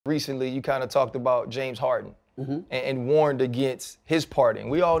recently you kind of talked about James Harden and warned against his partying.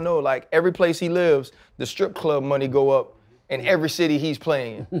 We all know, like, every place he lives, the strip club money go up in every city he's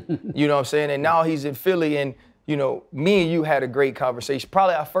playing. You know what I'm saying? And now he's in Philly, and you know, me and you had a great conversation,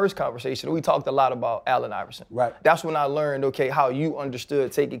 probably our first conversation. We talked a lot about Allen Iverson. Right. That's when I learned, okay, how you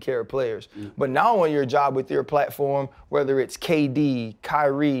understood taking care of players. But now on your job with your platform, whether it's KD,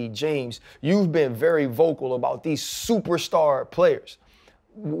 Kyrie, James, you've been very vocal about these superstar players.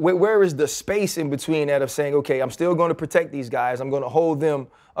 Where is the space in between that of saying, okay, I'm still going to protect these guys, I'm going to hold them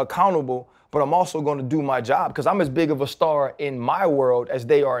accountable, but I'm also going to do my job because I'm as big of a star in my world as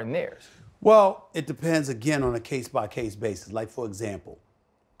they are in theirs? Well, it depends, again, on a case-by-case basis. Like, for example,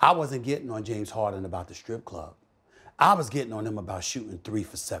 I wasn't getting on James Harden about the strip club. I was getting on him about shooting 3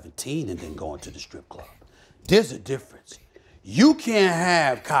 for 17 and then going to the strip club. There's a difference. You can't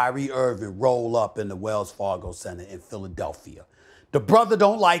have Kyrie Irving roll up in the Wells Fargo Center in Philadelphia. The brother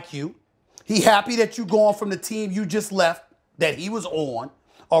don't like you. He happy that you gone from the team you just left that he was on,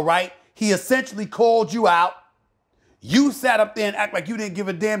 all right? He essentially called you out. You sat up there and act like you didn't give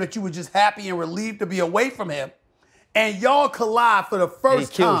a damn, that you were just happy and relieved to be away from him. And y'all collide for the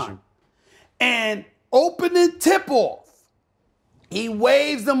first time. And opening tip-off, he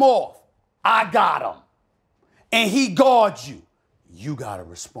waves them off. I got him. And he guards you. You got to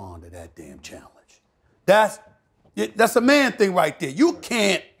respond to that damn challenge. That's a man thing right there. You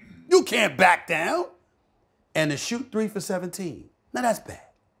can't back down. And to shoot 3 for 17, now that's bad.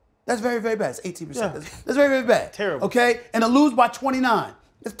 That's very, very bad. It's 18%. Yeah. That's very, very bad. Terrible. Okay? And to lose by 29.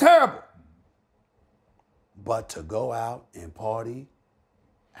 It's terrible. But to go out and party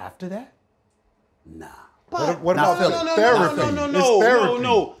after that? Nah. But what about therapy?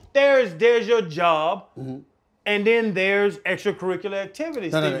 No. There's your job, and then there's extracurricular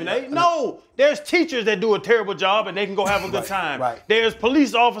activities, Stephen A. No, there's teachers that do a terrible job and they can go have a good time. Right. There's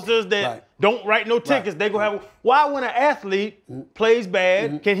police officers that don't write no tickets. They go have. Why, when an athlete plays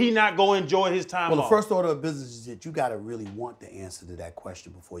bad, can he not go enjoy his time off? Well, the first order of business is that you got to really want the answer to that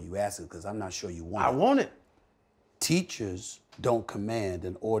question before you ask it, because I'm not sure you want it. I want it. Teachers don't command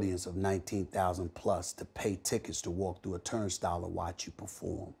an audience of 19,000 plus to pay tickets to walk through a turnstile and watch you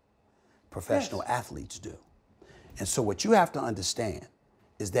perform. Professional athletes do. And so what you have to understand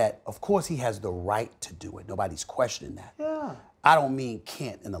is that, of course, he has the right to do it. Nobody's questioning that. Yeah. I don't mean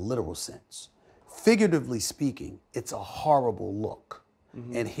can't in a literal sense. Figuratively speaking, it's a horrible look.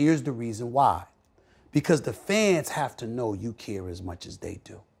 And here's the reason why. Because the fans have to know you care as much as they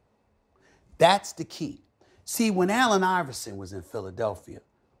do. That's the key. See, when Allen Iverson was in Philadelphia,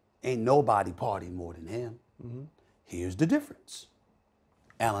 ain't nobody partied more than him. Here's the difference.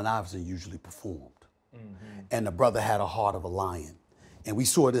 Allen Iverson usually performed. And the brother had a heart of a lion. And we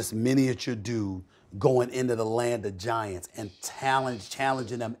saw this miniature dude going into the land of giants and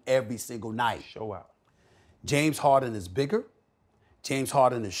challenging them every single night. Show out. James Harden is bigger. James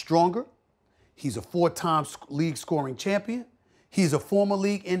Harden is stronger. He's a 4-time league scoring champion. He's a former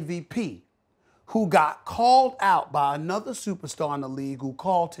league MVP who got called out by another superstar in the league who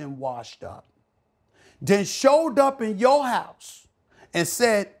called him washed up. Then showed up in your house and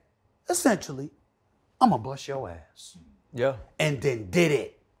said, essentially, I'm gonna bust your ass. Yeah. And then did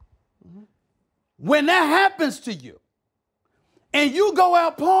it. When that happens to you and you go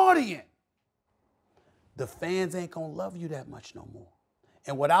out partying, the fans ain't gonna love you that much no more.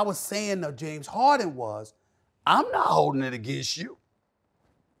 And what I was saying to James Harden was, I'm not holding it against you.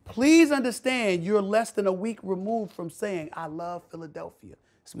 Please understand you're less than a week removed from saying, I love Philadelphia.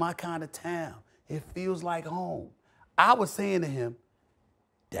 It's my kind of town. It feels like home. I was saying to him,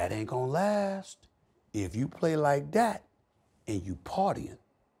 that ain't gonna last if you play like that and you partying.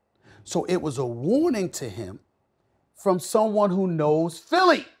 So it was a warning to him from someone who knows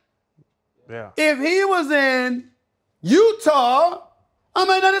Philly. Yeah. If he was in Utah, I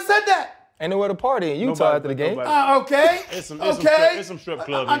might not have said that. Ain't nowhere to party in Utah after the game. Okay. It's some strip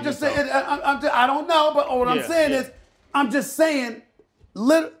clubs. I'm just saying. I don't know, but what I'm saying is, I'm just saying.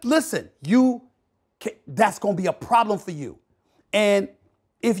 Listen, that's gonna be a problem for you. And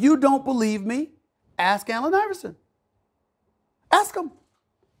if you don't believe me, ask Allen Iverson. Ask him.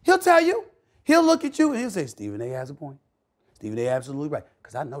 He'll tell you. He'll look at you and he'll say, Stephen A. has a point. Stephen A. absolutely right.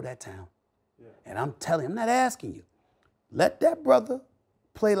 Because I know that town. Yeah. And I'm telling him, I'm not asking you. Let that brother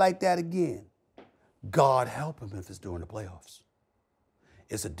play like that again. God help him if it's during the playoffs.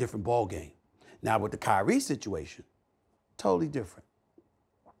 It's a different ball game. Now with the Kyrie situation, totally different.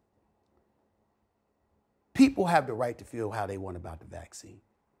 People have the right to feel how they want about the vaccine.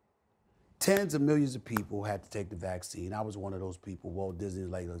 Tens of millions of people had to take the vaccine. I was one of those people. Walt Disney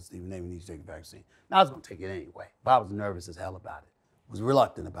was like, Stephen A. needs to take the vaccine. Now, I was going to take it anyway, but I was nervous as hell about it. was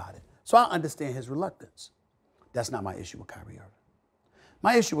reluctant about it. So I understand his reluctance. That's not my issue with Kyrie Irving.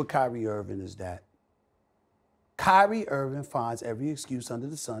 My issue with Kyrie Irving is that Kyrie Irving finds every excuse under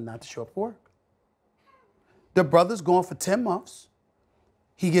the sun not to show up for work. The brother's gone for 10 months.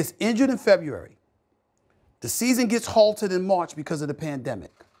 He gets injured in February. The season gets halted in March because of the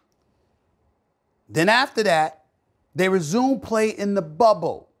pandemic. Then after that, they resume play in the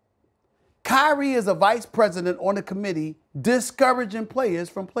bubble. Kyrie is a vice president on the committee discouraging players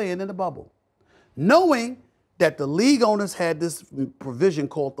from playing in the bubble, knowing that the league owners had this provision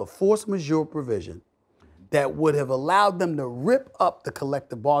called the force majeure provision that would have allowed them to rip up the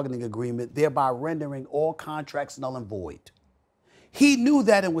collective bargaining agreement, thereby rendering all contracts null and void. He knew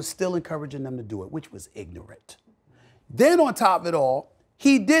that and was still encouraging them to do it, which was ignorant. Then on top of it all,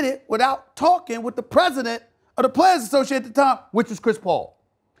 he did it without talking with the president of the Players Association at the time, which was Chris Paul.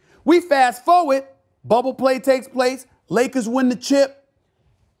 We fast forward, bubble play takes place, Lakers win the chip,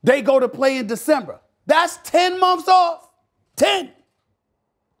 they go to play in December. That's 10 months off. 10.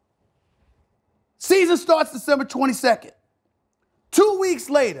 Season starts December 22nd. 2 weeks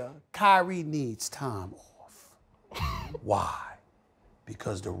later, Kyrie needs time off. Why?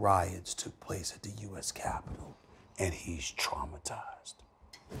 Because the riots took place at the U.S. Capitol, and he's traumatized.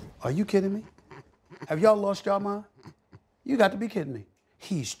 Are you kidding me? Have y'all lost y'all mind? You got to be kidding me.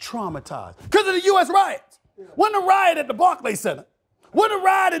 He's traumatized because of the U.S. riots. When the riot at the Barclays Center, when the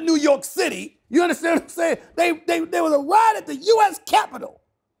riot in New York City, you understand what I'm saying? There was a riot at the U.S. Capitol,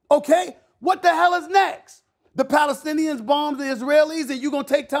 okay? What the hell is next? The Palestinians bombed the Israelis and you gonna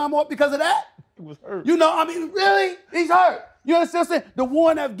take time off because of that? He was hurt. You know, I mean, really? He's hurt. You understand what I'm saying? The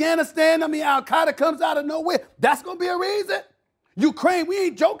war in Afghanistan, I mean, Al-Qaeda comes out of nowhere. That's gonna be a reason. Ukraine, we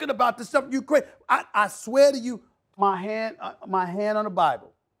ain't joking about this stuff. Ukraine, I swear to you, my hand on the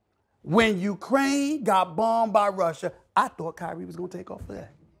Bible. When Ukraine got bombed by Russia, I thought Kyrie was gonna take off for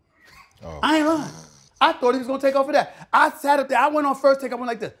that. Oh. I ain't lying. I thought he was gonna take off for that. I sat up there, I went on first take, I went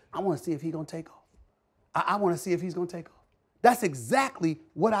like this. I wanna see if he's gonna take off. I wanna see if he's gonna take off. That's exactly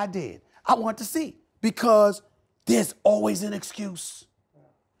what I did. I want to see because there's always an excuse.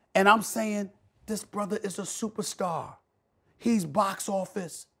 And I'm saying this brother is a superstar. He's box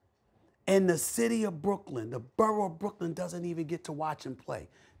office. And the city of Brooklyn, the borough of Brooklyn doesn't even get to watch him play.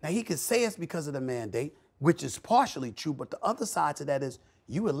 Now he could say it's because of the mandate, which is partially true, but the other side to that is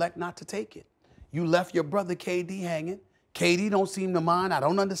you elect not to take it. You left your brother KD hanging. KD don't seem to mind. I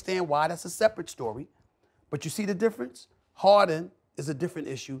don't understand why. That's a separate story. But you see the difference? Harden is a different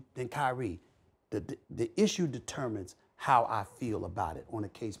issue than Kyrie. The issue determines how I feel about it on a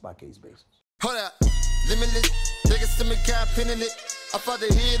case-by-case basis. Hold up, limitless, take a stomach, can't pin in it. I fought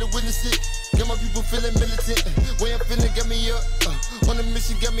the head to witness it. Get my people feeling militant. Way I'm feeling, get me up. On the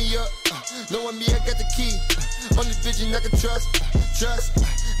mission, get me up. Knowing me, I got the key. Only vision I can trust.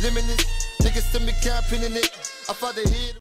 Limitless, take a stomach, can't pin in it. I fought the head.